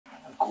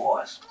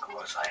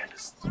course, I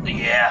understand.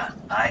 Yeah,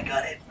 I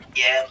got it.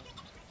 Yeah.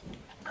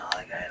 No,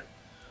 I got it.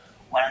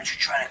 Why don't you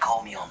try to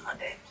call me on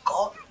Monday?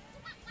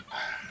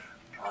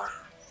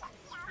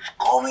 Just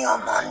call me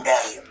on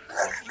Monday.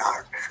 There's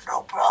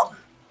no problem.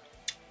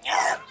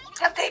 Yeah,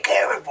 I'll take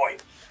care of it for you.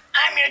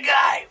 I'm your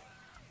guy.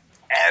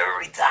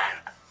 Every time.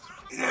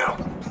 You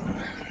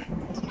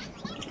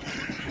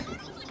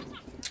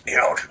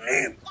know what you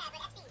need?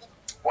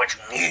 What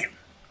you need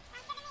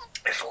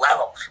is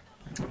levels.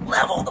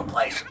 Level the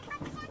place.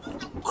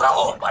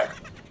 Level the place.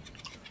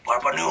 Put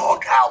up a new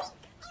hotel.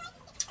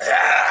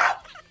 Yeah,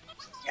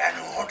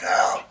 new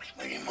hotel.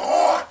 We need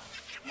more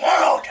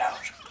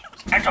hotels.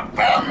 It's a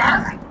bear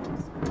market.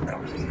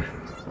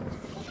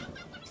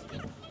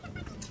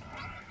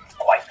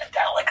 Quite the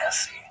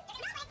delicacy.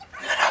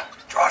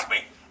 Trust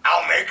me,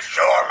 I'll make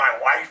sure my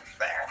wife's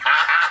there.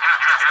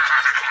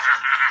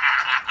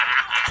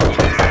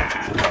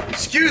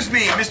 Excuse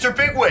me, Mr.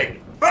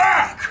 Bigwig.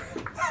 Back!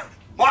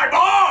 My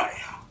boy!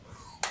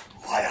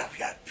 What have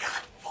you done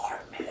for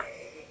me?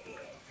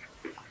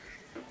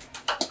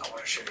 I want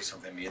to show you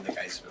something me and the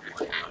guys have been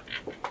working on.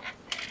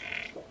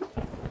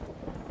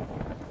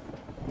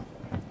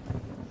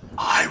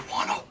 I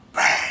want to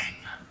bang.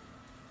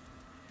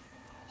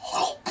 A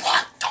little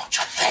blunt, don't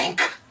you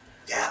think?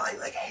 Yeah,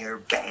 like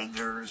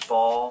Hairbangers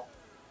Ball.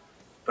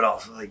 But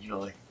also like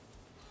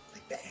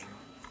bang.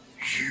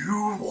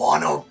 You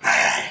want to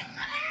bang?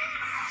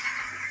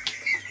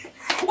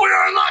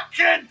 We're not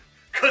kid,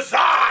 'cause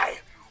I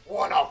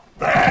want to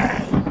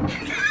bang.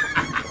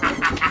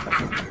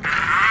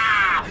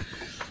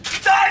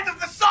 Besides, if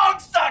the song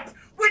sucks,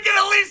 we can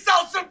at least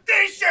sell some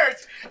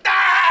t-shirts.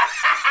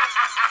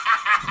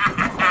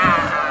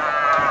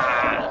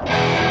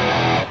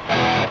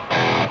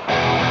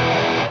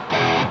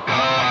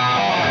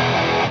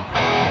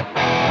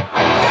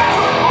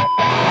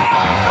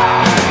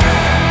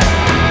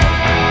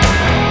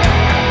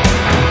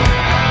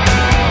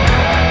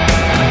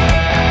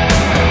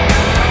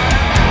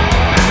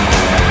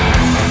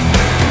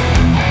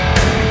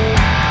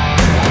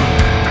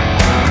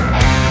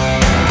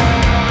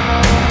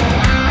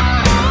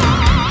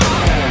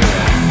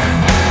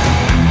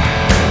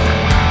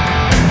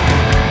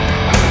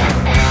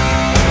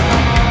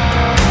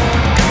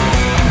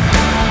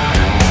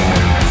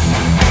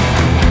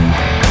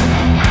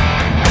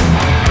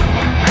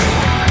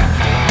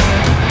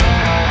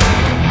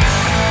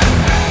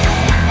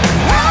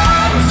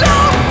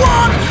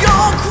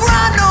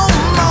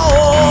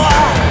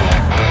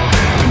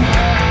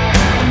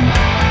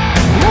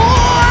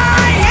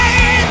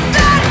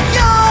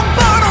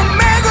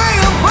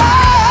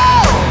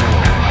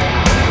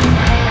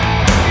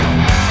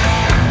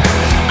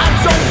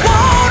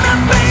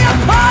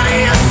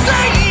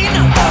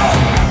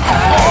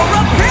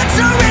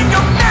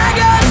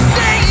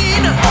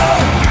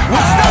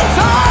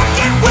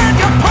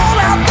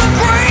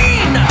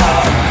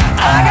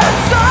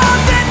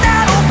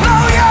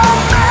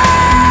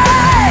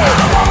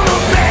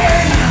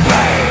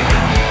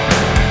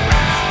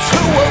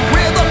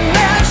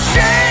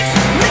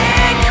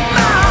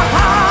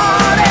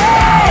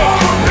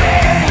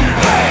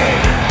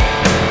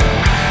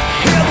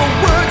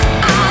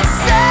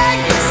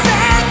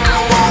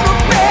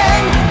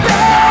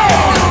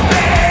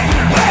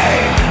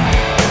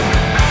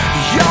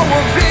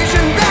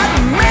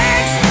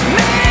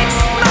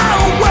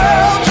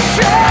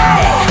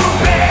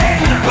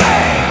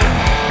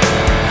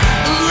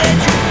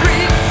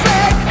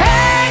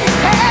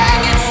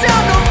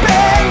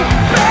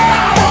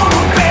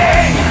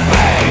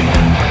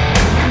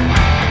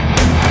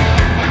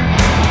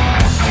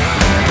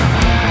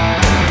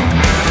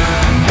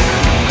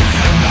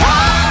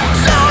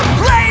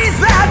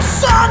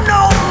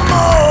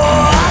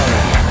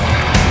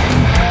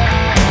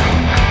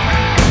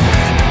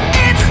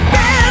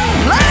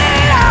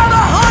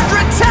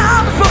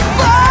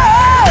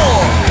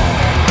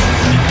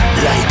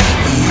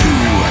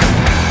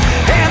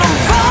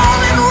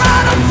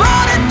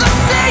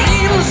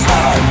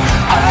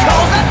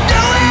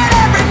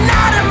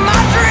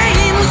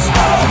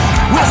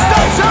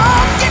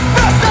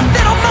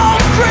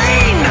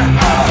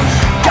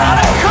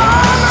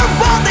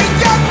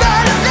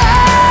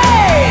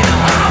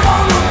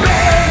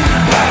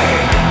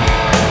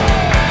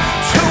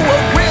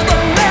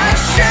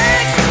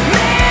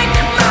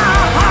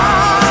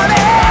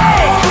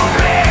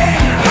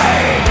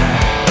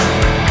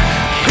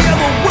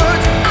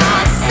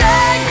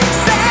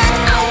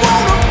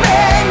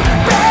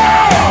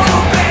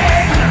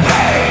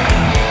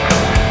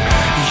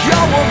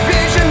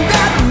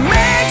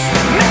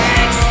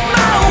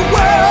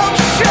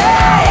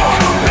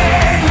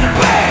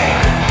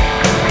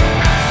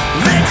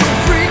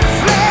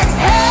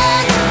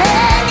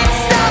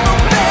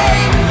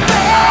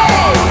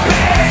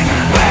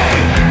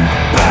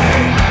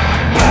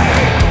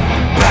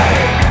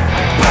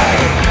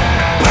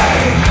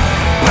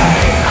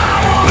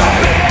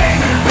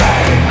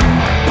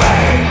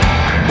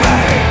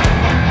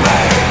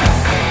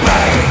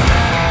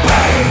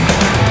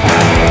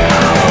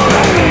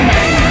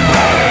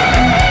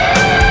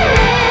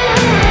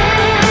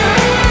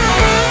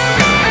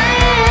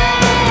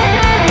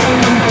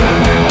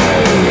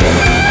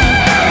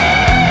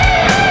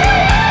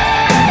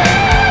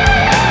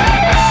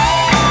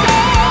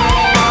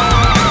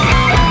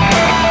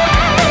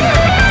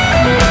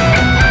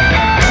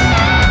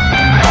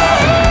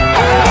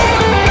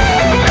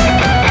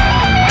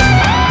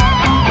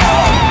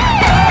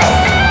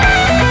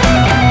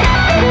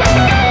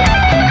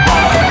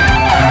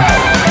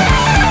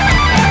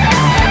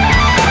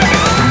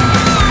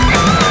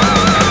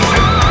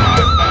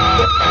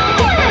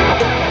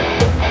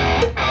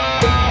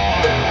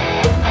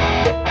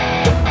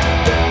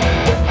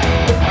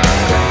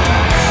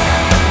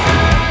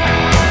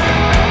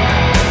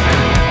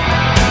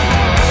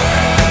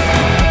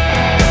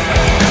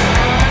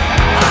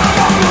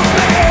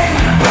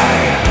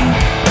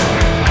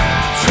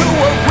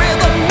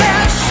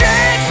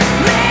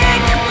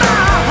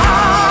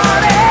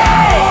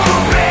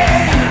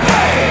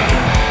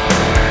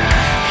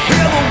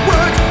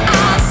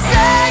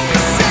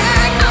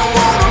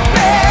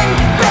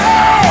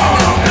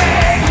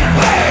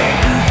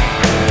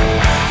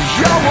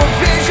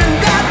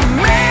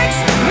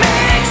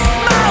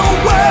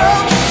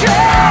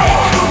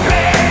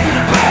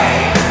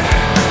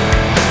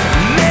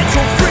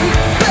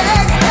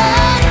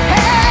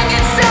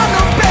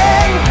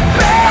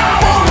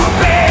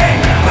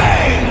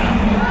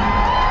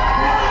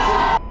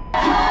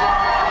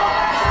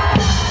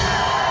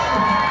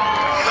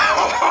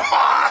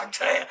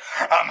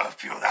 I'm gonna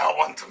feel that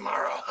one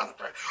tomorrow.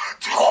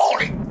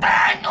 Totally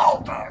bang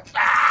over.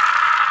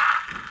 Ah!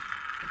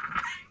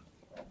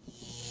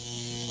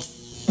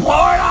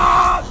 Porter!